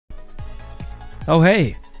Oh,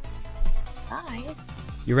 hey. Hi.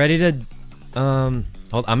 You ready to, hold,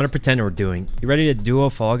 I'm gonna pretend we're doing. You ready to duo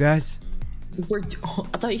Fall Guys?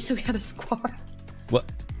 I thought you said we had a squad. What?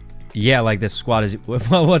 Yeah, like this squad is,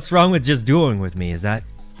 what's wrong with just duoing with me? Is that?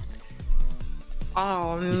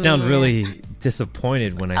 Oh, You sound really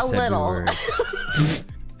disappointed when I said little. we were.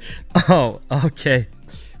 Oh, okay.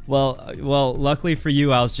 Well, luckily for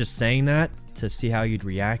you, I was just saying that to see how you'd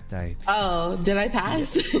react. Oh, did I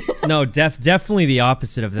pass? No, definitely the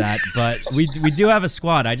opposite of that. But we do have a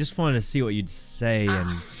squad. I just wanted to see what you'd say,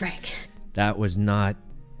 and frick. that was not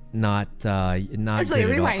It's like,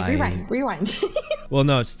 good at all. rewind. Well,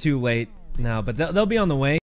 no, it's too late now, but they'll be on the way.